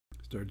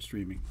Start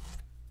streaming.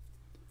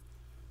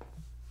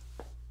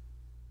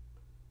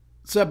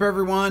 What's up,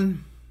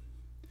 everyone?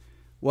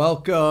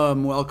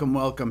 Welcome, welcome,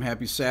 welcome.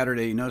 Happy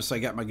Saturday. You notice I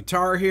got my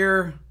guitar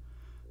here.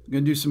 I'm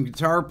going to do some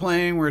guitar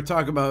playing. We're going to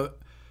talk about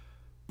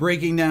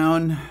breaking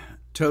down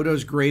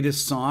Toto's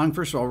greatest song.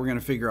 First of all, we're going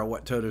to figure out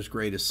what Toto's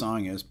greatest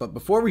song is. But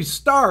before we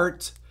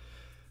start,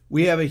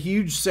 we have a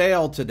huge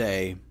sale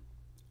today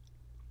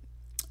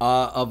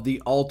of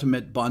the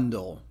Ultimate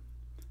Bundle,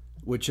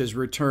 which has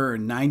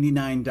returned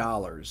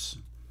 $99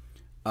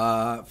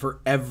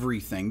 for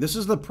everything. This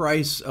is the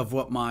price of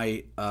what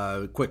my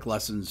Quick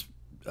Lessons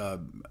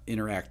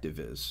Interactive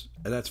is.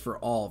 That's for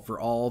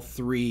all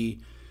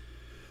three,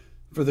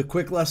 for the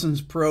Quick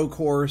Lessons Pro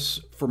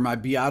course, for my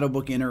Beato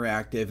Book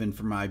Interactive, and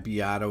for my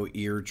Beato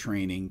Ear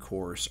Training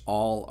course.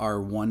 All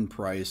are one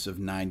price of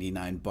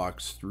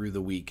 $99 through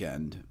the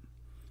weekend.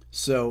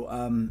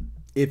 So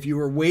if you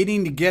were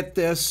waiting to get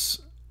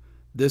this,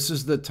 this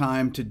is the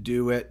time to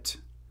do it.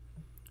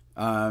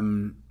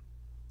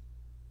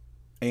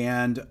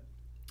 And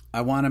I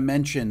want to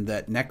mention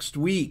that next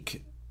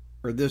week,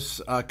 or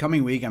this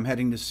coming week, I'm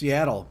heading to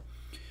Seattle.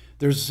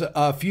 There's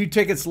a few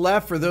tickets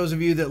left for those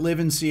of you that live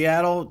in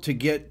Seattle to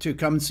get to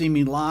come see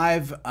me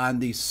live on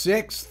the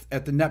 6th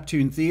at the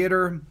Neptune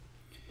Theater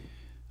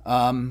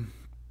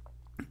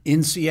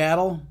in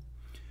Seattle.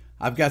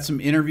 I've got some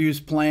interviews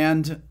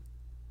planned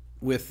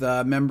with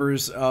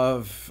members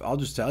of, I'll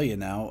just tell you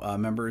now,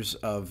 members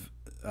of,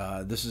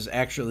 this is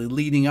actually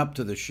leading up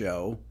to the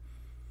show.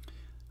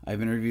 I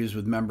have interviews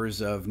with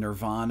members of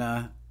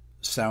Nirvana,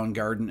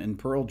 Soundgarden, and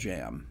Pearl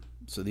Jam.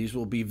 So these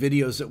will be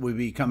videos that will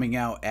be coming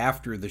out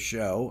after the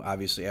show,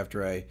 obviously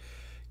after I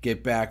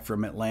get back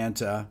from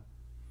Atlanta.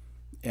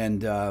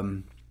 And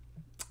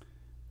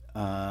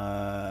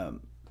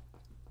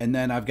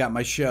then I've got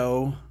my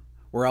show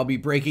where I'll be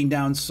breaking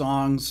down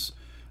songs.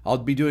 I'll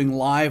be doing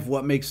live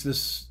what makes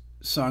this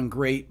song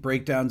great,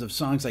 breakdowns of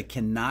songs I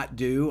cannot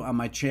do on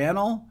my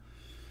channel.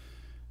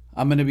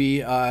 I'm going to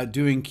be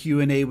doing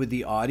Q&A with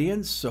the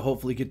audience, so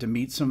hopefully get to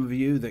meet some of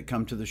you that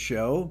come to the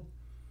show.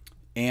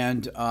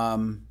 And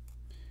I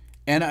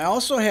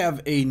also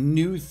have a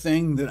new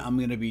thing that I'm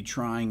going to be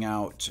trying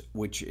out,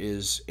 which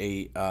is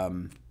a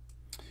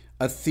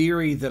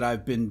theory that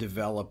I've been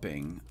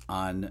developing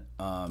on,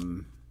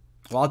 well,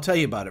 I'll tell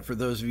you about it for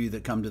those of you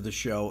that come to the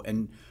show.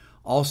 And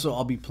also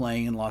I'll be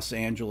playing in Los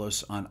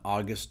Angeles on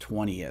August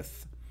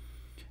 20th.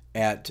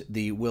 At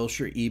the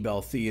Wilshire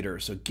Ebell Theater.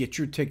 So get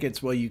your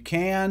tickets while you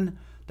can.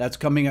 That's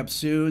coming up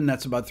soon.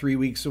 That's about 3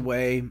 weeks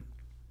away.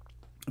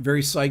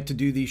 Very psyched to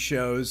do these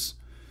shows.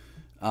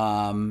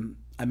 I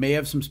may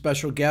have some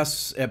special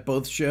guests at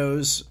both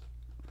shows,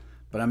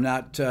 but I'm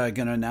not going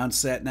to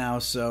announce that now.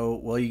 So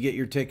while you get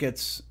your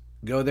tickets,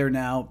 go there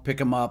now, pick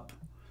them up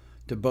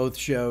to both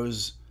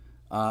shows.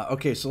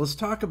 Okay, so let's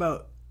talk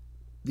about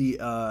these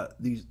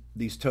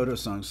Toto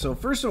songs. So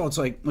first of all, it's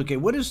like, okay,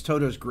 what is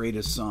Toto's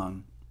greatest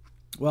song?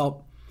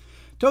 Well,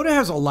 Toto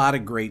has a lot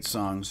of great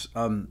songs.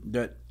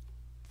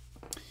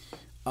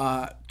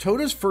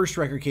 Toto's first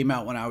record came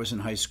out when I was in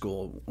high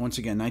school. Once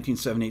again,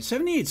 1978.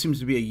 78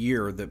 seems to be a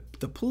year.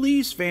 The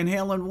Police, Van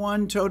Halen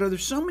 1, Toto.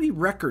 There's so many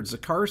records. The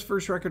Cars'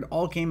 first record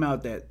all came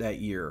out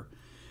that year.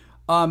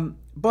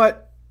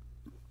 But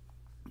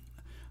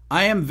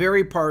I am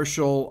very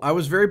partial. I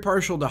was very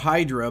partial to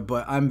Hydra,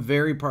 but I'm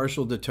very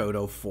partial to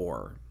Toto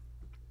 4.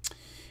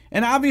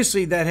 And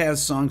obviously that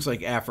has songs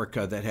like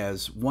Africa that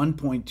has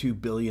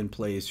 1.2 billion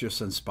plays just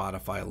on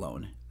Spotify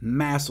alone.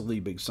 Massively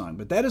big song.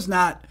 But that is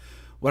not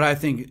what I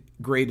think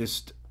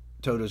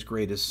Toto's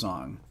greatest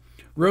song.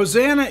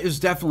 Rosanna is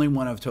definitely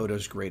one of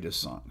Toto's greatest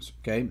songs.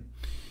 Okay.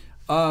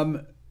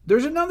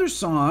 There's another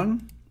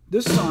song,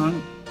 this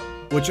song,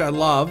 which I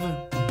love,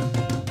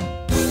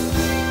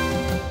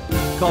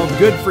 called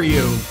Good For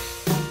You.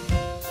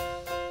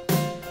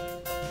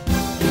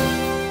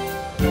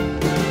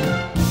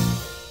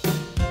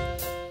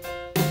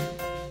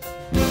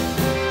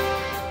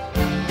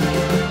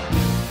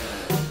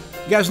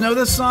 You guys know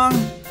this song?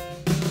 If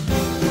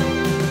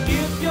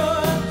you're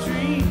a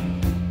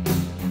dream,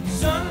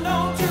 sun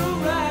don't you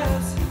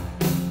rise.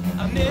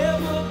 I've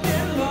never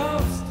been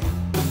lost,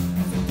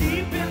 so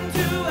deep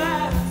into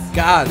eyes.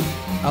 God,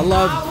 I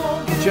love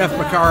Jeff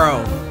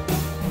Porcaro.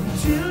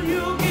 Till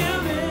you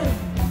give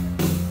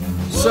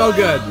in. So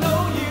good.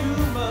 Know you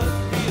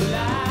must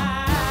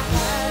realize.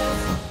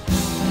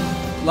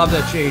 Love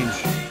that change.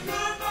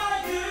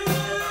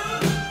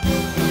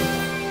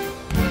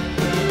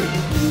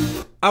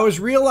 I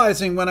was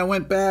realizing when I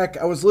went back,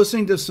 I was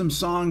listening to some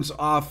songs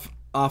off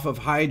of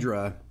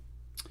Hydra,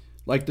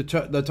 like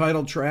the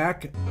title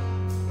track.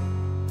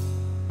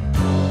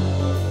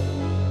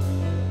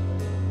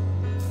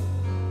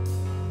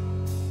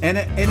 And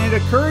it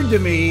occurred to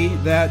me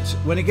that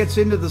when it gets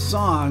into the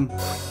song,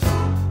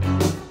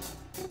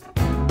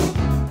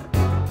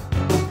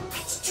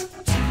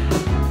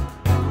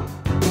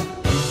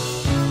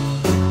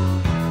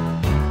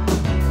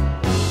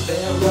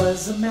 there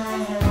was a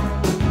man.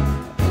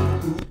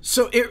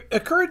 So it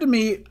occurred to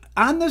me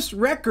on this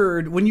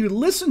record, when you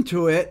listen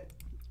to it,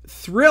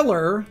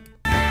 Thriller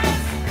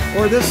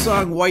Or this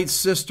song, White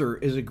Sister,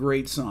 is a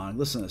great song.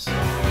 Listen to this.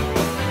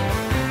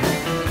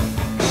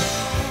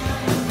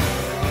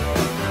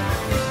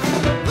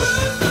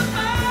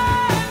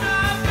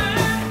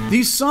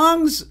 These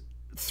songs,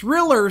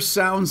 Thriller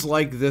sounds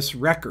like this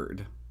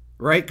record,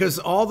 right? Because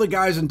all the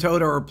guys in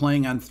Toto are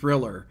playing on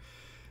Thriller.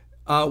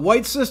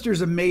 White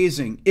Sister's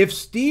amazing. If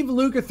Steve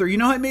Lukather, you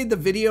know I made the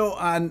video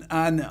on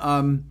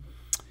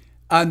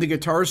the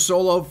guitar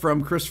solo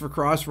from Christopher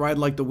Cross, Ride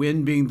Like the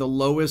Wind, being the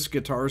lowest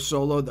guitar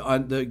solo,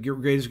 the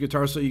greatest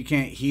guitar solo you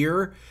can't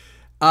hear.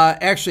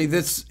 Actually,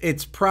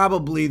 it's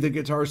probably the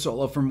guitar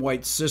solo from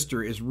White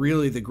Sister is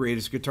really the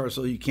greatest guitar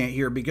solo you can't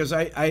hear, because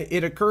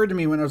it occurred to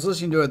me when I was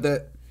listening to it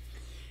that,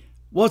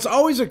 well, it's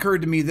always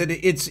occurred to me that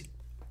it's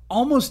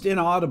almost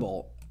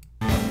inaudible.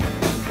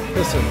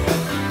 Listen,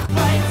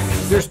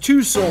 there's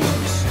two solos.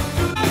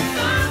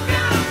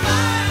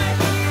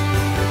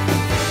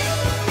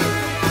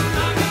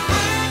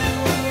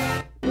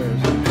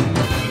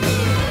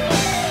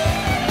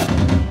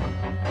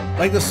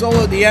 Like the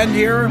solo at the end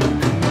here.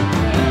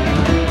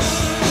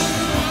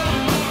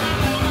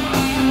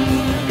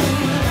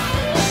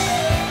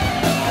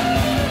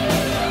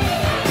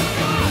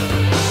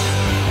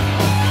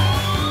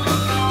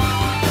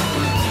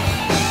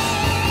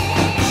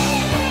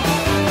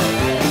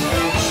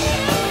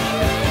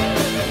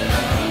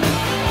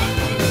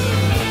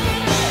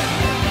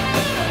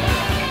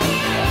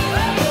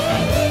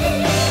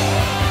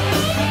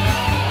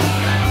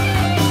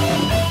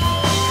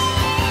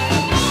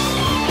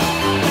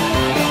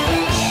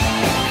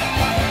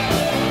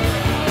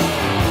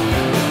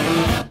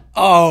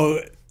 Oh,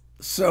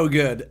 so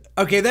good.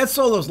 Okay, that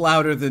solo's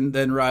louder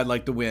than Ride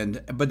Like the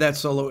Wind, but that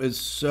solo is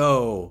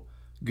so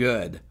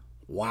good.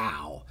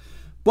 Wow.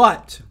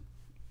 But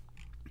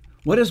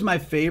what is my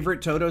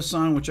favorite Toto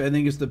song, which I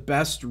think is the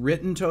best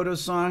written Toto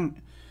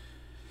song?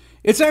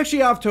 It's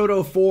actually off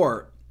Toto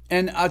 4,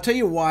 and I'll tell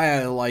you why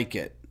I like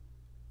it.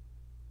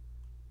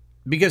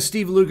 Because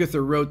Steve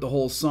Lukather wrote the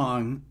whole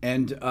song,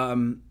 and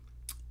I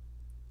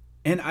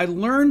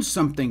learned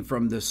something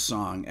from this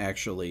song,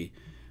 actually.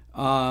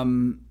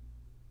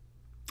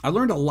 I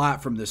learned a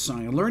lot from this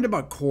song. I learned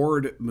about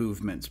chord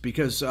movements,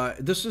 because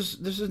this is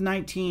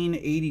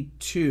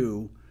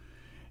 1982,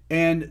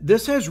 and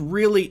this has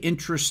really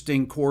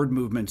interesting chord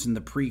movements in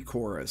the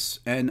pre-chorus.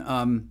 And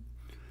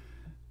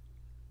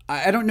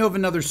I don't know of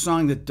another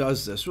song that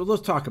does this. Well,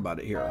 let's talk about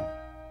it here.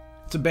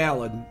 It's a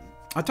ballad.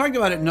 I talked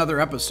about it in another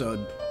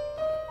episode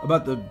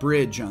about the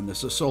bridge on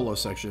this, a solo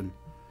section.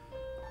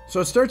 So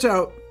it starts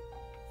out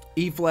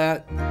E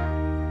flat,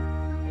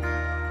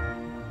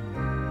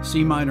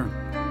 C minor,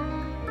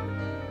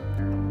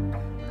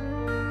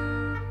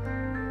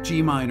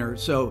 G minor.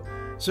 So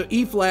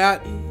E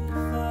flat,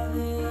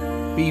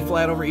 B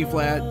flat over E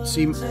flat,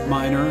 C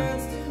minor,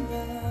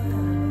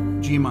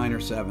 G minor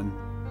 7.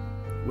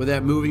 With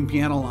that moving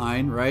piano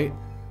line, right?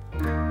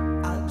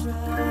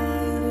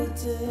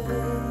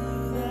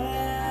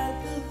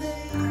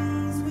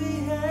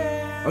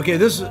 Okay,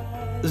 this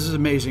is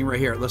amazing right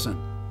here. Listen.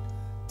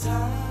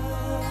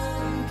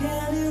 Time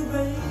can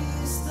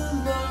erase the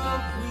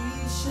love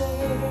we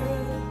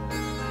shared,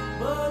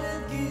 but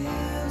it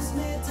gives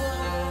me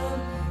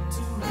time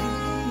to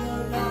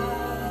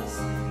realize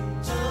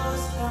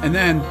just how And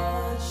then,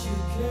 much you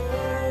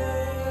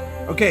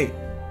care. okay.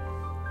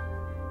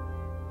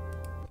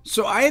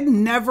 So I had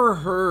never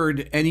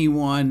heard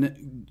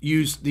anyone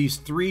use these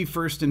 3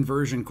 first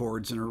inversion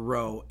chords in a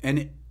row,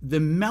 and the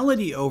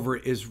melody over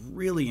it is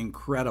really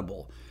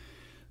incredible.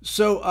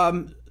 So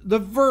the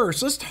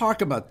verse, let's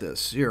talk about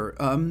this here.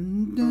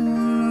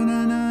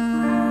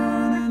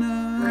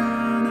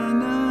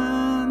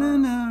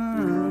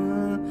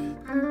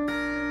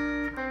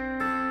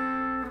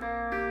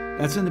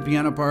 That's in the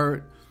piano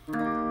part.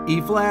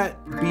 E flat,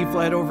 B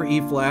flat over E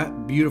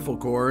flat, beautiful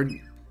chord.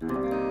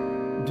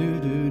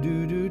 Do do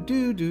do do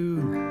do do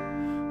do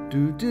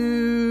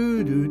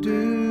do do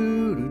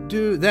do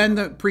do. Then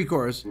the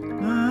pre-chorus.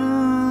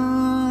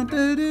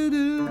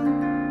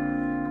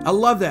 I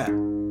love that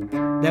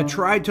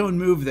tritone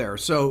move there.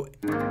 So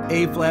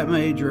A flat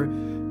major.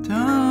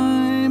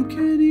 Time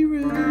can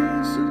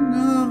erase the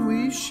love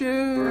we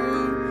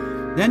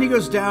share. Then he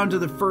goes down to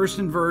the first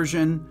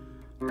inversion.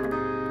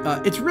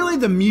 It's really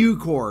the mu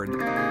chord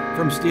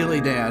from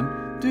Steely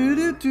Dan. Do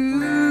do do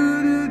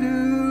do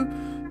do.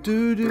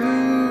 Do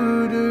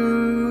do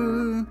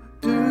do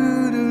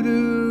do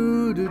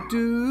do do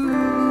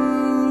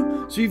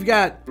do. So you've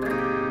got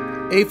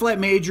A flat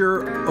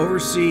major over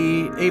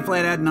C, A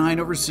flat add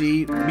 9 over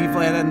C, B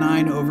flat add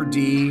 9 over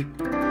D,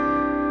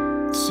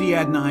 C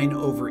add 9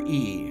 over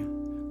E.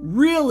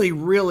 Really,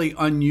 really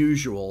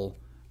unusual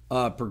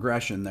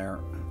progression there,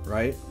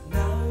 right?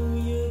 Now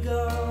you're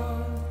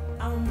gone,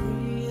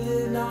 I'm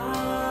really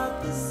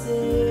not the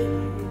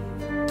same.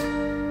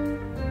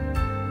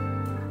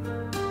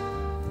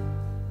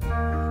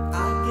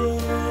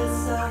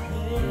 Yes, I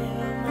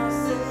hand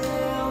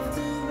myself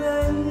to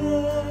blame.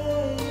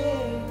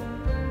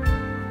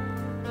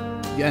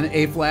 Again,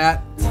 A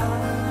flat,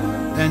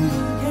 then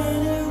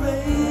Can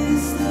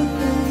erase the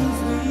things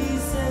we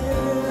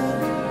said,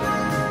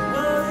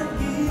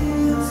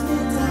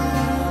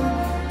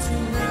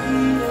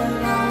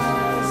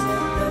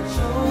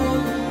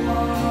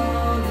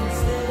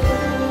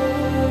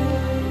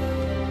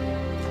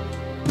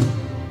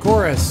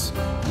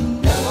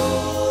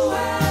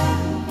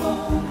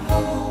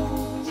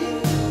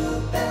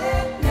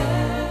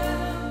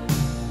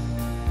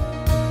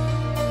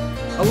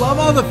 love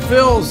all the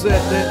fills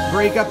that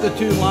break up the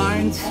two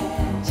lines.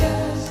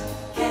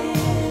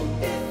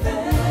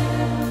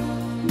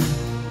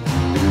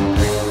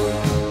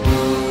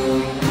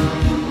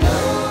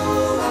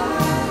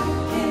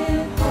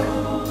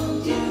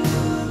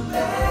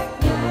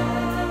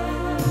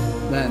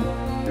 Then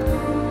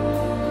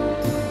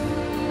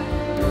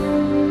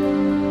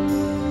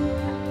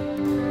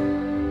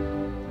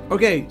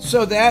okay,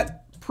 so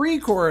that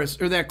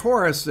pre-chorus, or that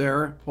chorus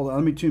there, hold on,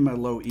 let me tune my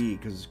low E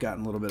because it's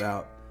gotten a little bit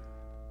out.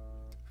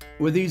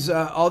 With these,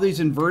 all these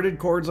inverted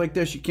chords like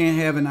this, you can't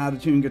have an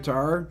out-of-tune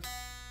guitar.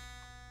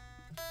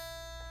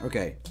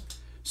 Okay,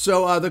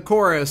 so the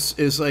chorus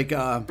is like, you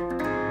know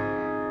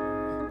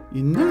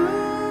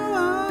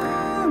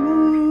I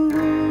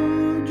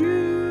want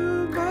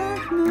you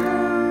back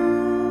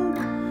now.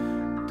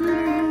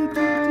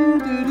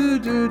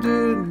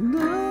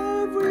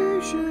 Love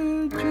we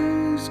should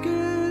just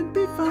can't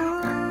be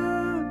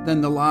found. Then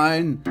the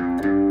line.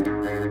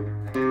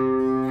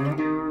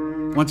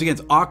 Once again,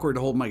 it's awkward to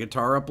hold my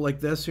guitar up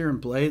like this here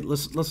and play.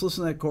 Let's listen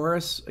to that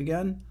chorus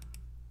again.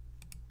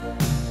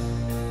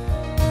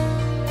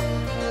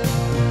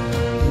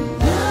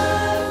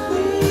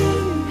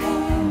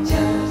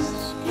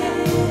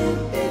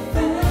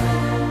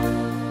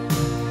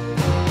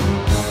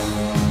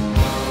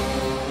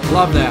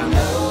 Love that.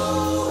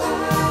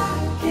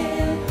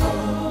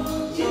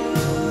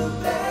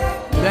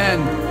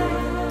 Then,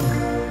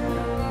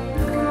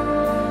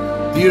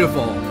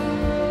 beautiful.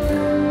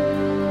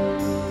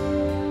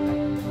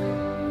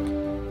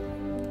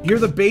 Hear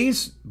the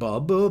bass, ba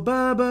ba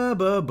ba ba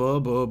ba ba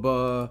ba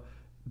ba.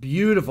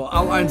 Beautiful.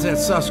 Outlines that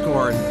sus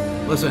chord.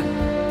 Listen,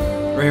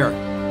 right here.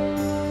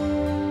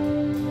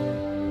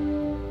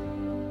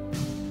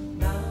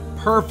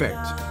 Perfect.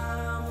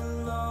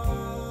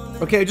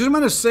 Okay, just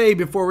want to say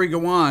before we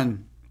go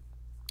on,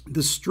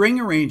 the string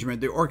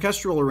arrangement, the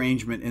orchestral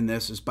arrangement in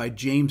this is by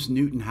James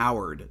Newton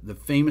Howard, the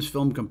famous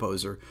film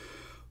composer,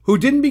 who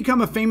didn't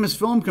become a famous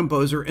film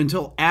composer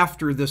until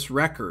after this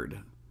record.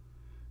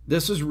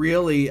 This is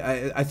really,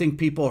 I think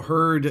people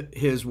heard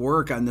his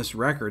work on this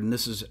record, and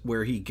this is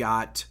where he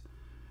got,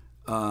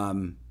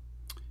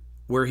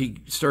 where he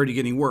started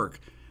getting work.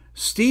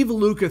 Steve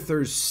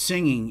Lukather's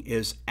singing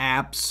is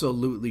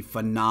absolutely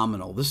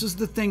phenomenal. This is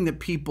the thing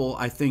that people,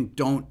 I think,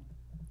 don't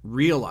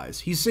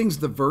realize. He sings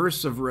the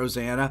verse of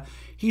Rosanna.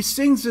 He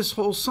sings this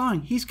whole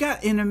song. He's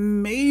got an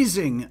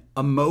amazing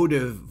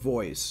emotive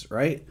voice,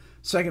 right?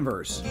 Second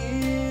verse.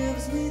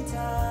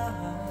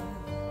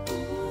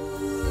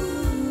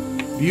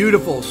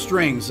 Beautiful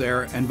strings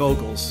there and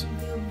vocals.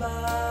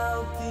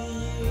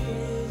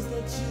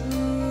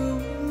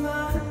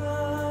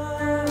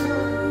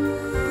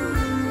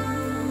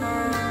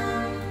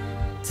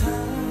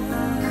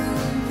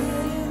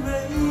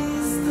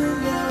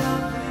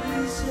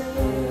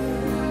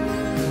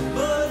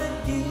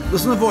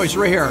 Listen to the voice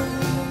right here.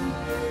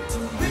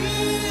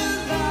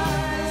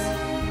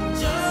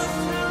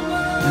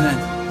 And then.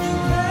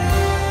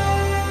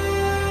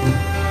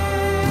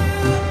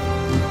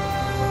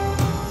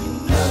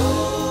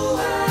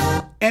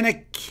 And a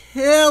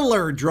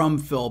killer drum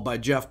fill by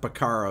Jeff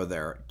Porcaro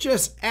there.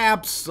 Just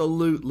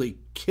absolutely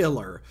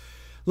killer.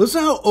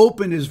 Listen how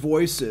open his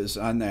voice is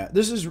on that.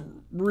 This is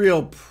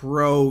real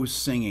pro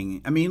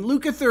singing. I mean,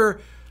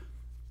 Lukather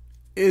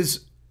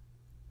is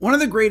one of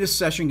the greatest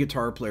session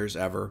guitar players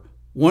ever.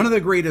 One of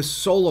the greatest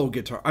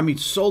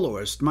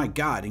soloist. My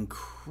God,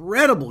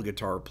 incredible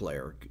guitar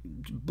player.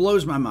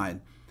 Blows my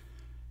mind.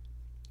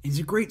 He's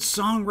a great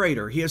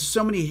songwriter. He has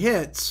so many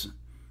hits,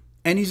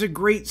 and he's a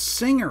great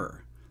singer.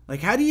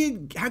 Like, how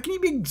can you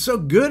be so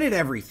good at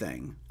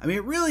everything? I mean,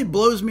 it really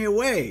blows me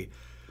away.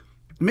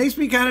 It makes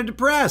me kind of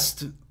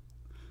depressed.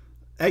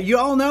 You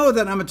all know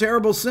that I'm a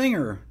terrible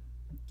singer.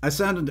 I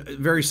sounded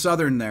very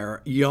Southern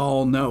there. You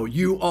all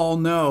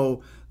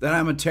know that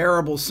I'm a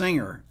terrible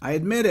singer. I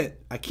admit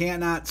it. I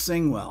cannot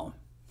sing well.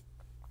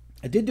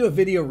 I did do a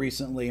video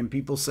recently, and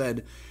people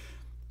said,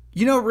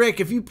 you know, Rick,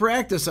 if you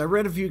practice, I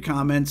read a few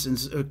comments, and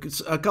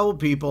a couple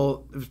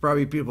people, it was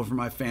probably people from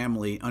my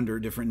family under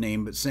a different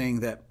name, but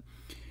saying that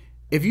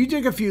if you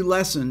take a few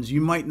lessons,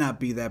 you might not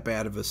be that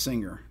bad of a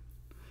singer.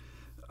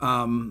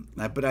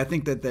 But I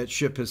think that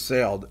ship has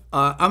sailed.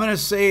 I'm going to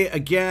say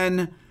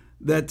again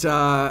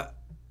that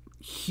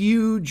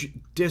huge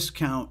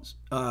discount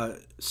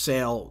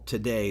sale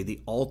today,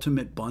 the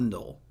ultimate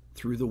bundle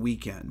through the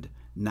weekend,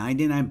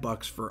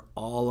 $99 for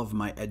all of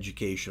my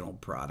educational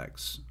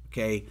products.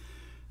 Okay,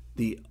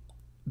 the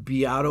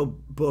Beato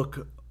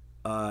Book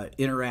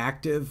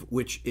Interactive,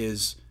 which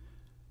is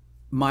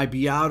my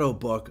Beato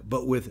book,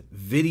 but with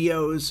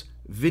videos,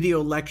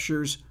 video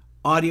lectures,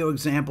 audio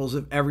examples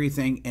of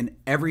everything, and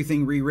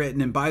everything rewritten.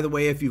 And by the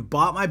way, if you've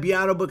bought my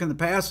Beato book in the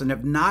past and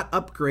have not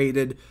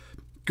upgraded,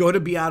 go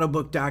to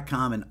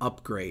beatobook.com and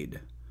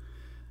upgrade,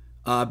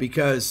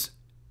 because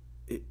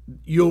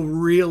you'll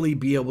really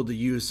be able to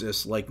use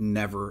this like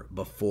never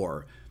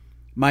before.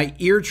 My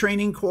ear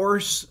training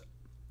course,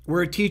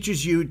 where it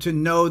teaches you to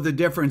know the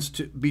difference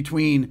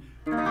between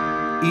E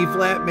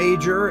flat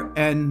major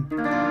and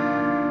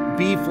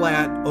B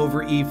flat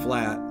over E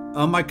flat.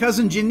 My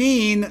cousin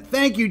Janine.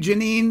 Thank you,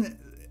 Janine.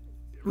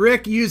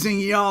 Rick using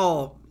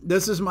y'all.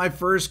 This is my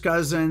first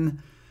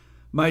cousin,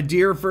 my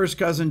dear first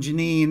cousin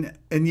Janine.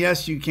 And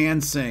yes, you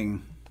can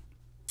sing.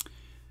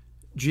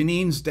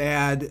 Janine's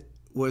dad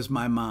was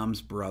my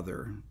mom's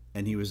brother,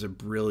 and he was a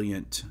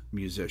brilliant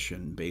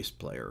musician, bass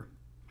player.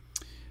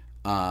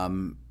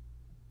 But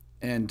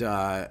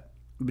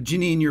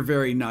Janine, you're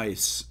very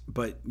nice,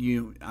 but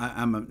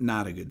I'm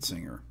not a good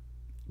singer,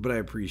 but I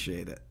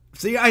appreciate it.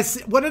 See,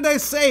 what did I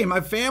say?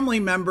 My family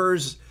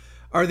members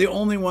are the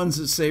only ones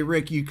that say,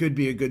 Rick, you could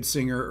be a good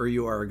singer, or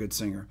you are a good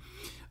singer.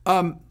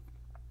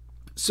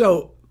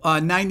 So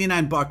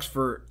 $99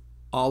 for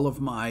all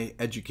of my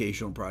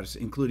educational products,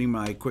 including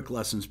my Quick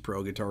Lessons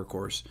Pro guitar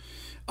course.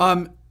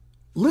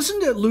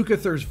 Listen to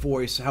Lukather's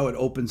voice, how it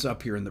opens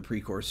up here in the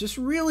pre-chorus. This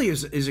really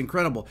is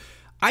incredible.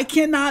 I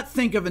cannot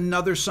think of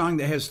another song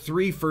that has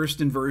 3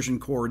 first inversion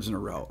chords in a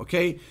row,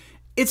 okay?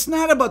 It's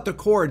not about the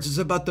chords, it's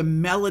about the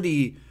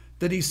melody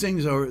that he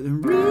sings over.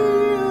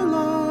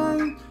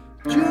 Realize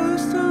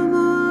just how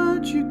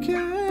much you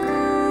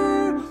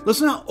care.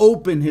 Listen how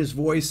open his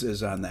voice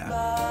is on that.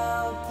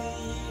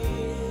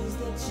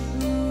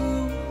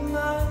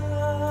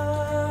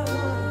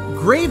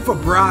 Great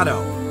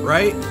vibrato,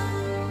 right?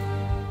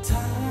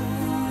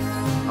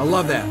 I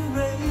love that.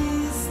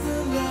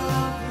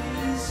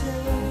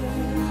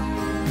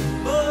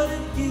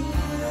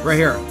 Right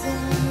here.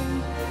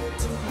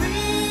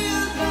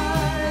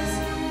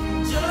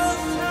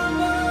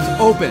 It's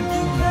open.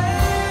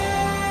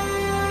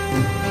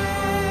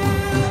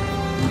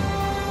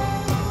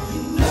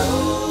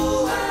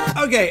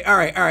 Okay, all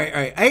right.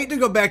 I hate to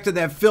go back to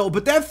that fill,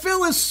 but that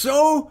fill is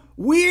so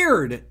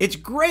weird. It's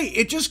great.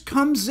 It just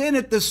comes in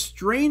at the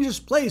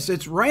strangest place.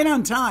 It's right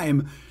on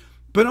time,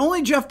 but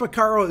only Jeff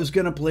Porcaro is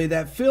going to play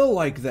that fill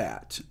like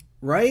that,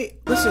 right?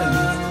 Listen.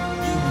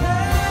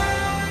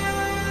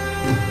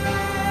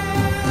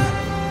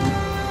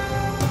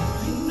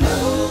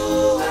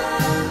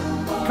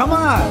 Come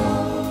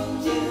on.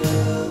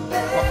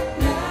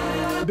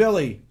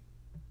 Billy,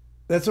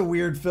 that's a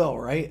weird fill,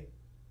 right?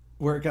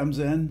 Where it comes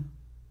in.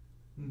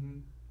 Mm-hmm.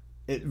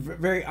 It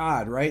very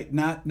odd, right?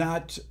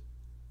 Not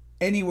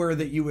anywhere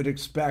that you would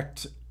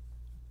expect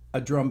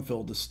a drum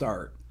fill to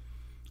start.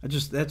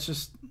 That's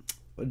just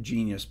a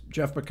genius.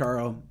 Jeff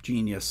Porcaro,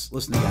 genius.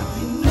 Listen again.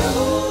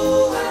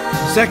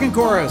 Second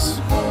chorus.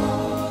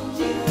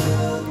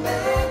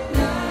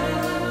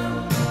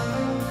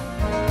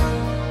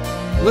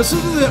 Listen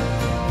to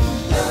the...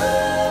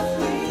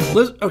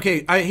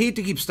 Okay, I hate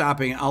to keep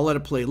stopping. I'll let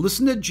it play.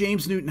 Listen to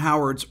James Newton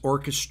Howard's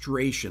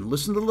orchestration.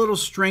 Listen to the little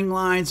string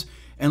lines,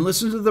 and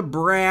listen to the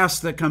brass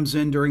that comes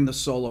in during the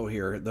solo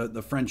here,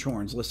 the French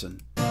horns.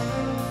 Listen.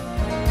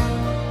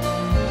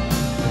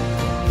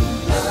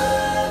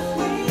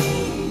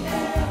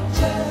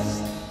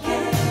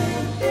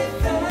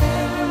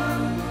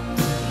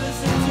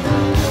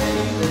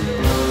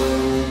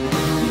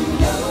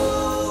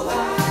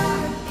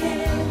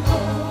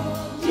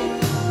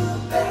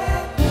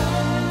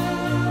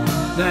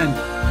 Then,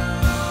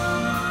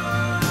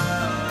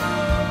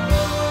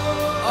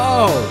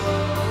 oh,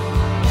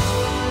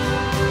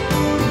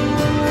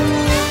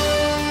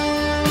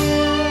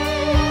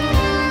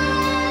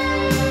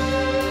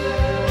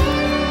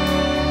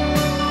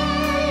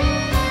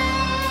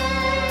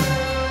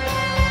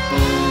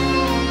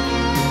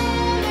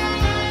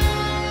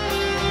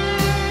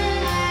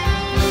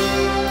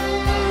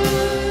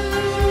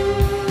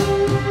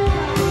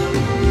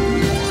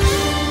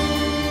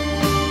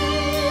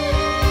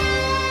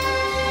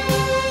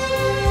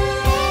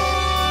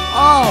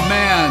 oh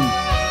man.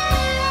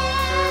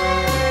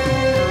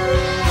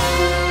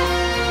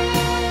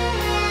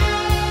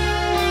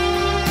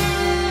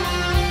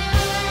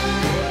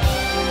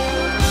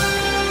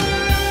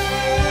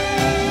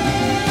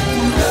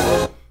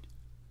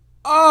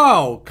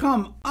 Oh,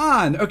 come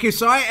on. Okay,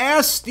 so I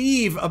asked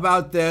Steve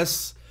about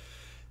this.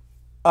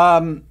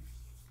 When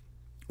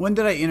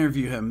did I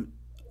interview him?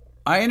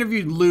 I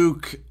interviewed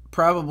Luke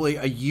probably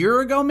a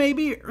year ago,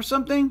 maybe, or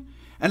something.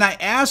 And I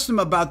asked him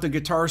about the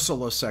guitar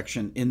solo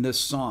section in this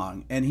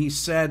song. And he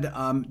said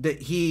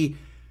that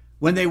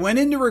when they went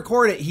in to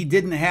record it, he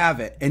didn't have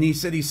it. And he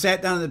said he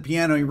sat down at the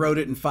piano, he wrote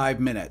it in 5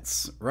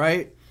 minutes,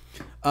 right?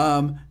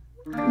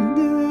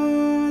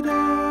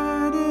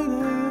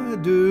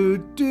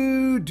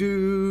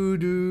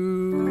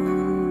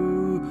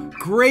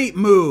 Great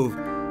move.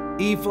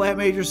 E flat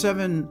major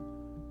 7.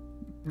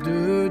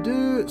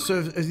 So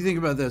as you think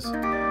about this.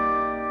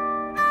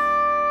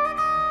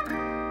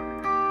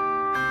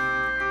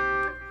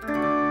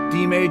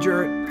 D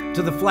major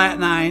to the flat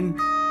 9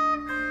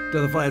 to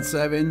the flat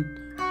 7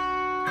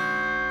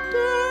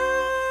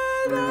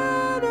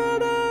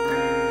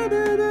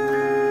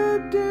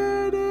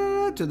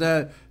 to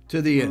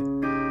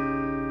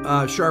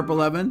the sharp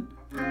 11.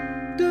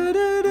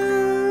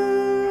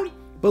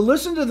 But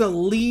listen to the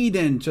lead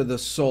into the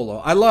solo.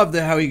 I love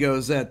how he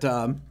goes that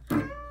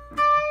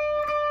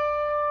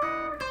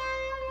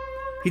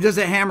he does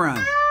that hammer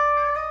on.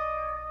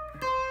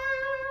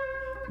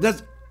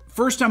 That's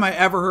first time I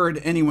ever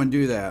heard anyone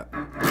do that.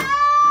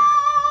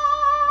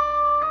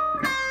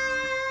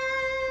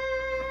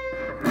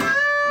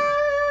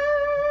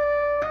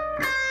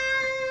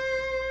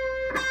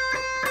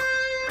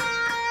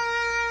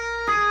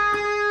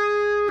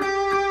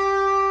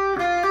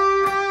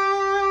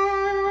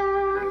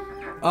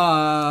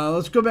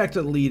 Let's go back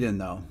to the lead in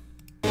though.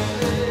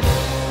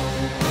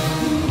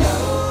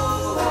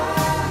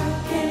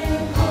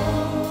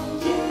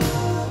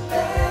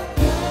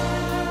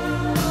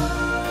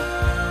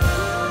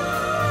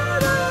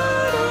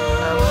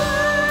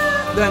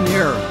 Then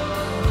here.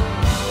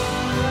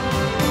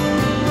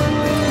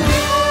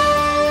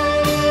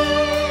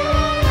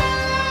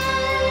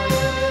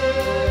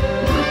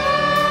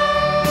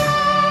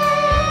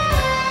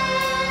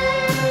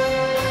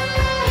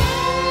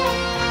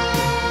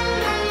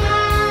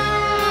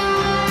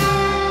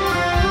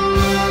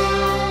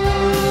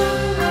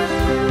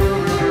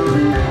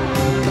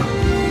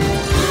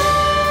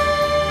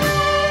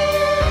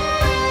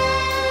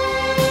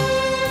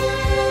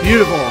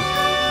 Beautiful.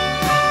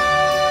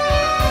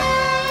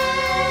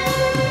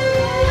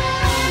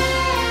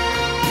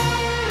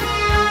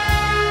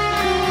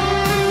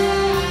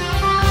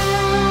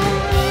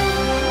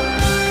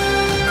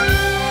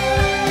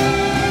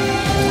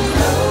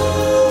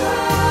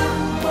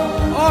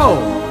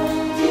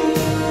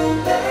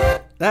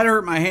 That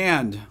hurt my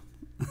hand.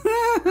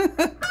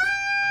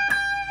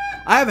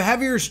 I have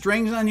heavier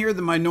strings on here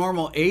than my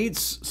normal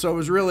 8s, so it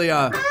was really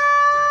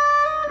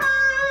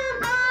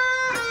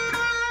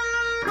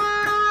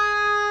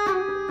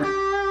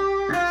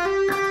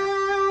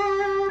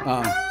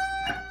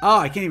oh,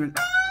 I can't even.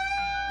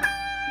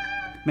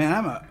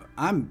 Man,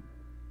 I'm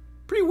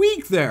pretty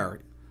weak there.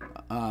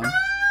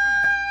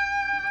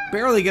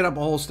 Barely get up a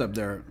whole step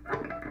there.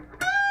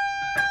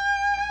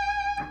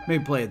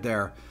 Maybe play it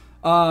there.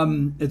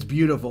 It's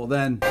beautiful.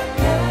 Then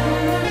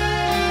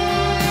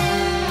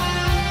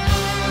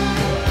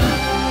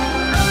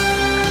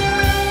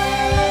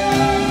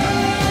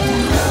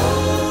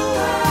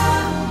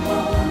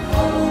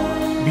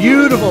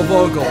beautiful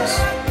vocals.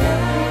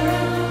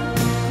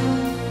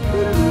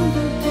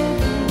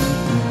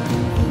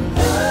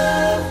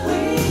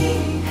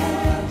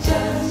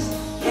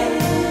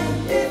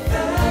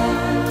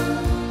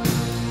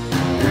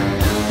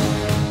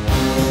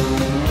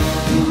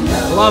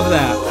 Love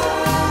that.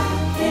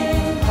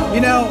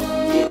 You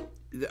know,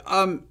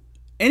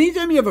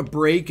 anytime you have a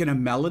break in a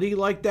melody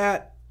like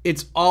that,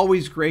 it's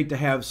always great to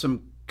have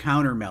some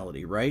counter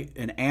melody, right?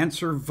 An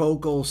answer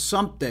vocal,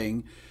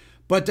 something,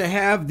 but to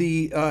have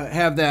the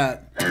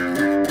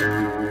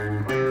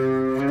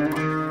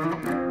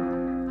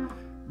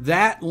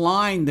that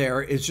line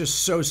there is just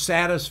so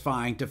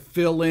satisfying to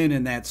fill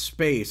in that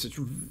space. It's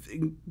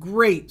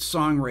great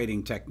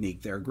songwriting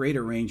technique there, great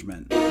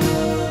arrangement.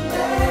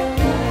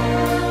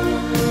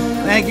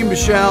 Thank you,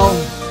 Michelle.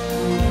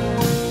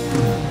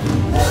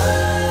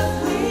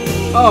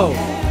 Oh,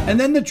 and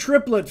then the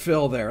triplet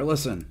fill there.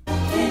 Listen.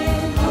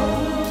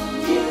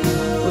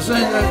 Listen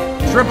to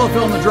the triplet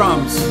fill in the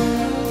drums.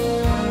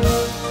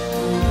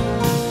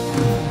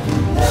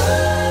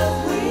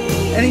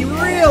 And he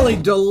really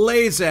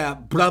delays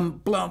that.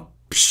 Blum, blum,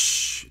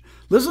 psh.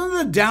 Listen to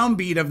the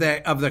downbeat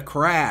of the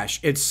crash.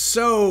 It's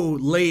so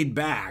laid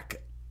back.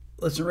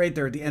 Listen right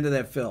there at the end of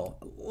that fill.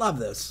 Love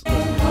this.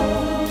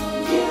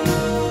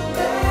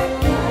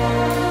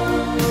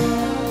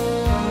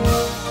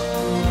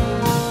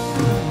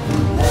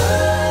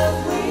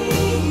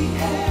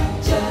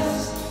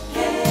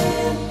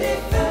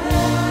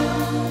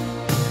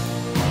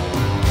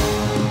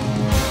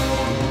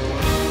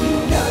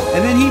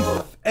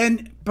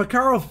 And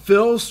Porcaro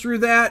fills through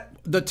that,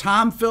 the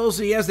tom fills.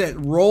 He has that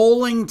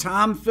rolling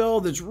tom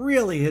fill that's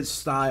really his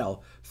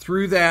style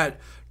through that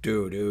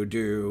do do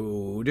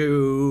do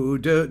do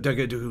do do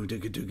do do do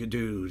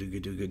do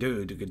do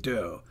do do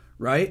do,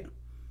 right?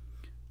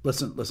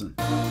 Listen, listen.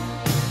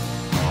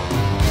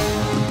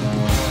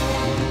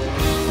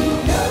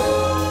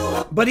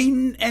 But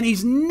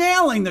he's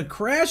nailing the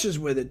crashes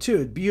with it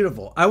too. It's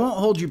beautiful. I Won't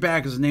Hold You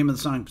Back is the name of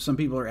the song. Some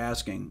people are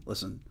asking.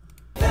 Listen.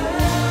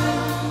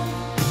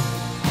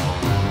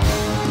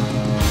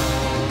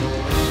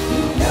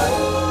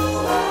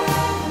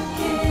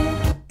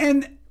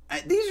 And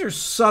these are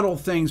subtle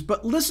things,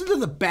 but listen to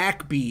the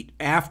backbeat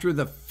after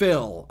the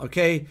fill,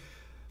 okay?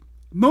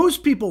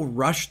 Most people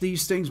rush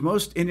these things,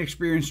 most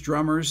inexperienced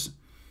drummers.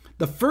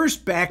 The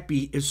first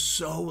backbeat is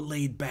so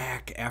laid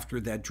back after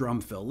that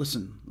drum fill.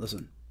 Listen,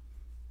 listen.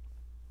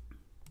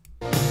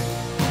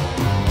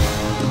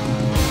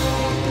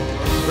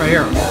 Right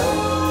here.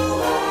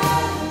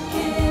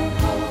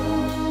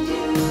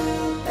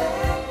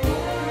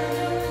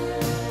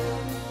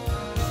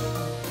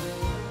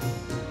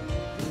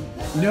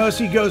 Notice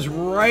he goes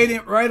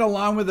right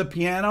along with the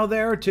piano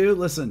there too.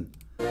 Listen.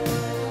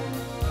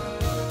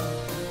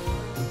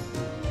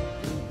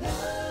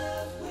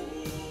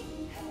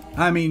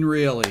 I mean,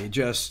 really,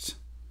 just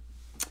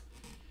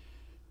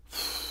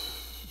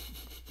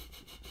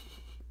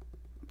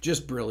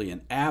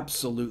brilliant.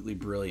 Absolutely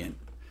brilliant.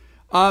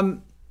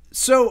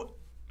 So,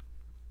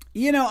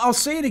 you know, I'll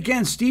say it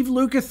again. Steve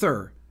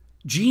Lukather,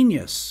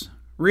 genius,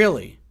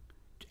 really.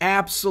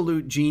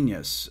 Absolute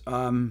genius.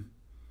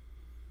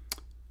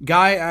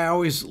 Guy I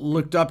always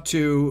looked up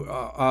to,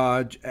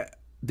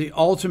 the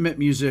ultimate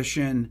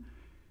musician,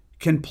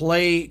 can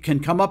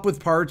come up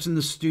with parts in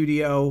the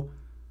studio,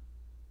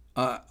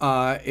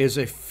 is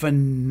a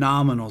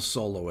phenomenal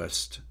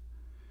soloist,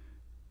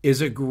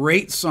 is a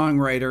great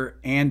songwriter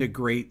and a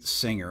great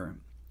singer.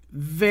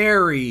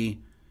 Very,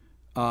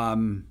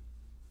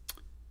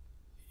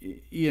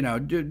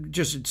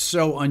 just it's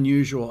so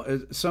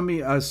unusual.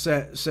 Somebody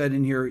said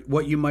in here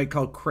what you might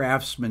call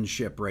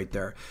craftsmanship right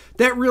there.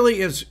 That really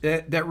is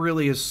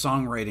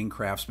songwriting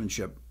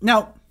craftsmanship.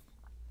 Now,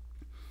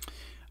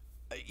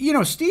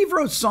 Steve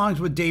wrote songs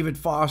with David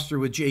Foster,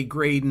 with Jay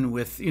Graydon,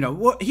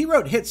 he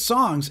wrote hit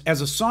songs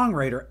as a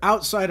songwriter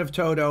outside of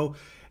Toto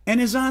and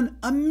is on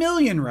a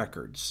million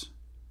records.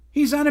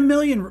 He's on a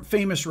million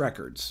famous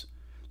records.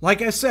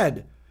 Like I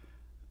said,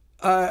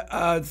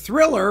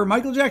 Thriller,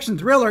 Michael Jackson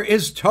Thriller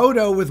is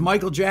Toto with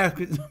Michael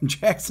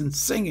Jackson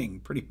singing,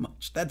 pretty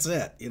much. That's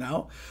it,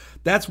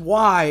 That's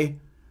why.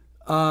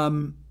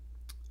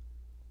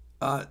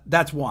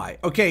 That's why.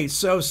 Okay,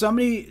 so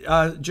somebody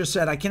just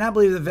said, I cannot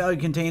believe the value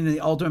contained in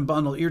the Ultimate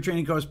Bundle. Ear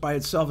training course by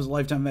itself is a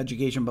lifetime of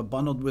education, but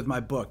bundled with my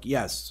book.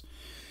 Yes.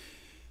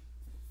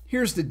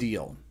 Here's the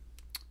deal.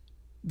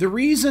 The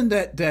reason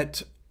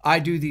that I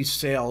do these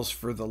sales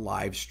for the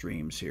live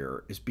streams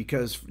here is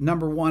because,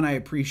 number one, I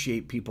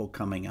appreciate people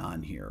coming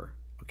on here,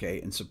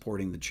 okay, and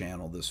supporting the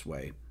channel this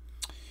way.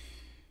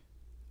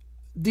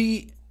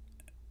 The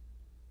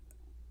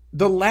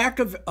lack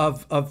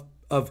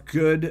of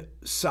good,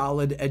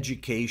 solid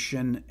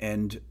education,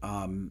 and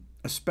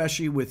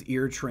especially with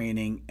ear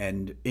training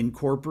and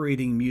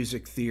incorporating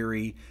music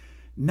theory,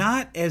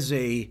 not as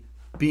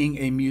being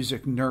a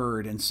music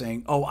nerd and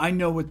saying, oh, I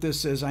know what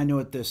this is, I know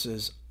what this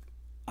is.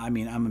 I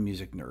mean, I'm a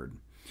music nerd.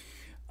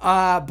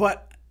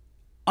 But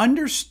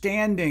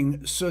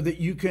understanding so that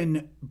you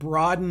can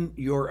broaden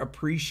your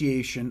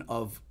appreciation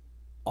of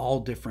all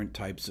different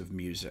types of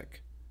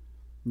music.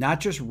 Not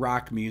just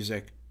rock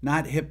music,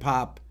 not hip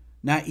hop,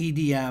 not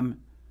EDM,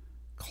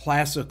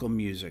 classical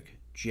music,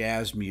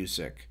 jazz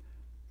music,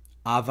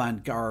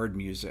 avant-garde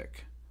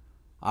music.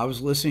 I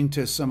was listening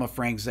to some of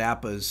Frank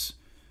Zappa's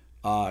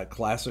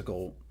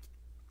classical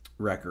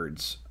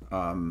records.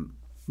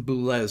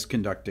 Boulez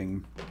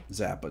conducting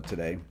Zappa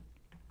today.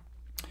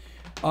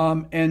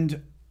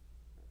 And,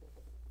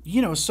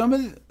 some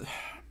of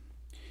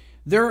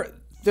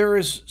there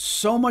is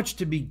so much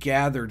to be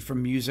gathered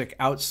from music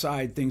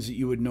outside things that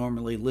you would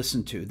normally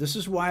listen to. This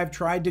is why I've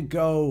tried to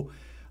go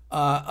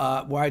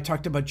where I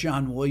talked about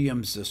John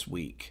Williams this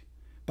week.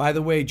 By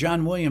the way,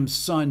 John Williams'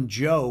 son,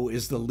 Joe,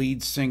 is the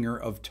lead singer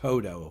of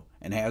Toto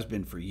and has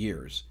been for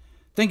years.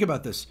 Think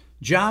about this.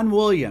 John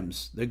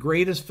Williams, the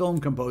greatest film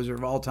composer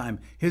of all time,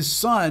 his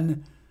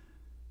son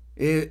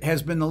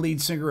has been the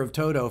lead singer of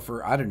Toto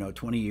for,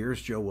 20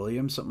 years, Joe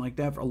Williams, something like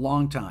that, for a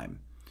long time.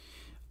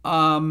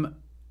 And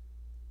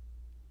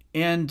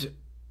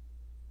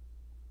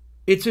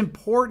it's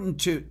important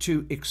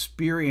to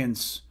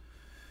experience,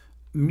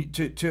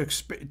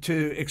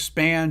 to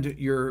expand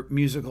your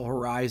musical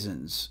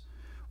horizons,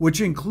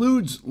 which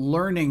includes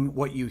learning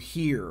what you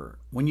hear.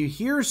 When you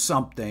hear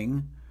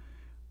something,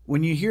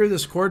 when you hear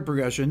this chord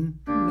progression,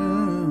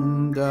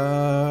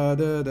 da,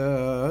 da,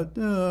 da,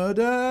 da,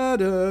 da,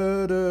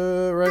 da,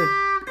 da, right?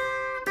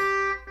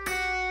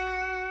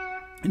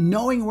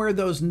 Knowing where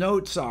those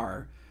notes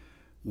are,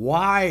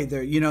 why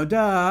they're,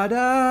 da,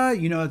 da,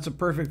 it's a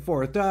perfect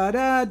fourth, da,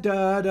 da,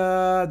 da,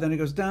 da, then it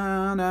goes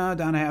down,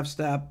 down a half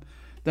step,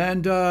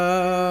 then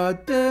da,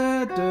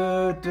 da,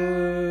 da,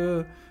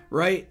 da,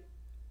 right?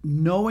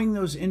 Knowing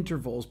those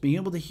intervals, being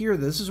able to hear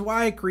this is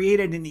why I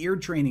created an ear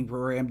training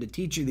program to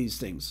teach you these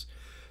things.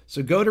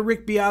 So go to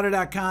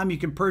rickbeato.com. You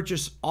can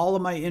purchase all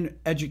of my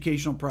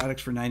educational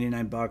products for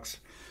 $99.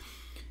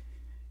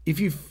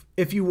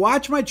 If you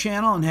watch my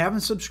channel and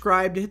haven't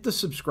subscribed, hit the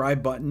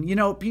subscribe button.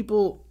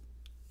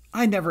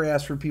 I never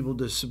asked for people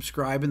to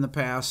subscribe in the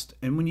past,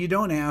 and when you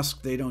don't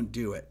ask, they don't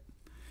do it.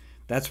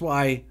 That's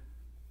why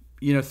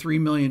 3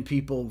 million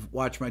people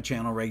watch my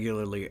channel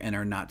regularly and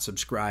are not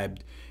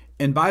subscribed.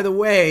 And by the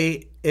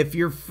way, if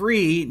you're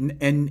free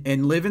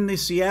and live in the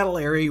Seattle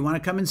area, you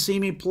want to come and see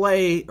me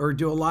play or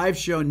do a live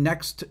show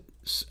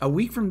a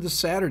week from this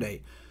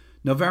Saturday,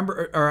 August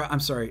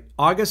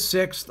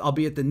 6th, I'll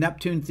be at the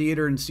Neptune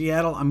Theater in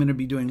Seattle. I'm going to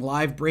be doing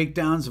live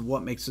breakdowns of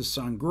what makes this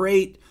song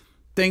great,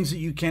 things that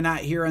you cannot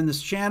hear on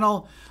this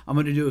channel. I'm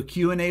going to do a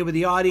Q&A with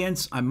the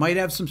audience. I might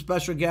have some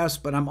special guests,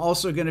 but I'm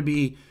also going to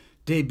be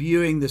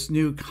debuting this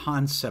new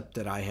concept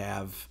that I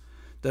have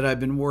that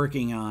I've been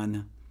working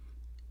on.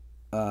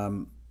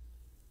 I'll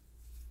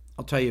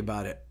tell you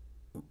about it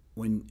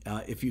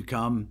if you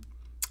come.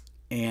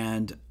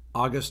 And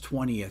August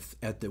 20th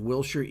at the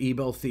Wilshire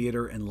Ebel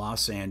Theater in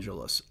Los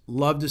Angeles.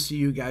 Love to see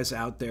you guys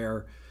out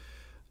there.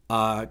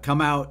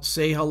 Come out,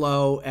 say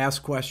hello,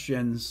 ask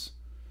questions.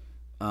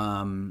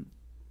 I've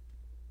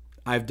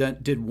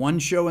did one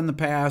show in the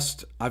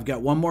past. I've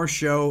got one more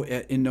show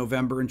in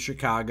November in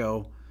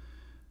Chicago.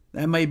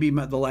 That may be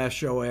the last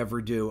show I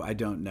ever do. I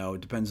don't know.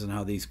 It depends on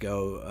how these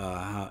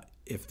go.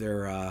 If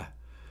they're,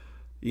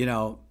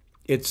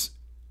 it's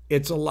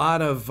a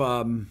lot of,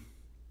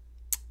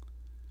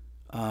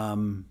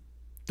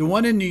 the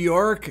one in New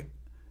York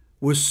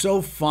was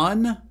so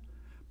fun,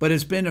 But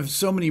it's been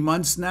so many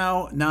months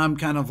now. Now I'm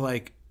kind of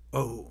like,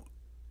 oh,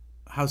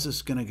 how's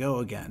this going to go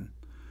again?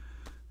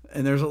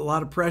 And there's a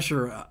lot of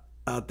pressure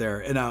out there.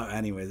 And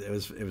anyway, it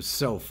was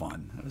so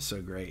fun. It was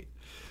so great.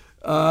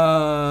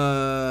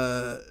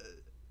 Let's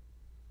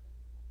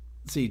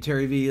see,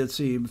 Terry V. Let's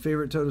see. My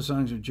favorite Toto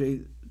songs are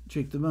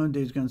Jake the Bone,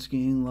 Dave's Gone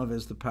Skiing, Love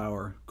Has the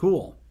Power.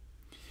 Cool.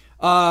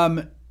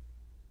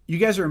 You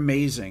guys are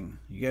amazing.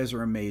 You guys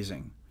are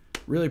amazing.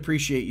 Really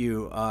appreciate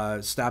you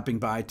stopping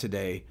by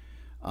today.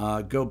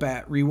 Go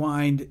back,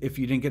 rewind if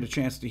you didn't get a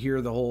chance to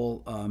hear the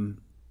whole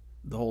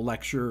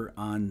lecture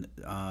on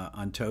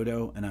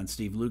Toto and on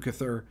Steve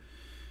Lukather.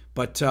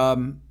 But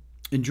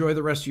enjoy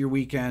the rest of your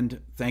weekend.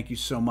 Thank you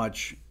so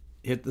much.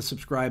 Hit the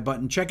subscribe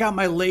button. Check out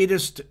my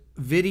latest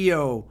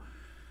video.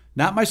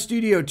 Not my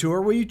studio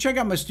tour. Well, you check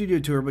out my studio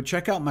tour, but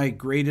check out my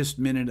greatest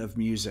minute of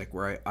music,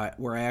 where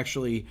I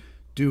actually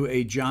do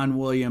a John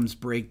Williams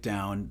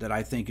breakdown that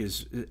I think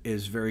is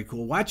very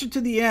cool. Watch it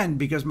to the end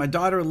because my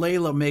daughter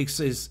Layla makes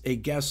a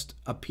guest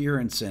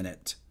appearance in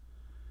it,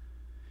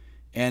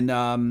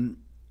 and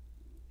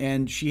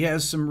she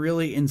has some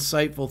really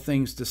insightful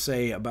things to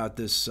say about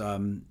this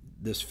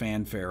this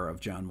fanfare of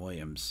John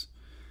Williams.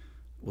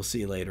 We'll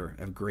see you later.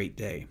 Have a great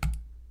day.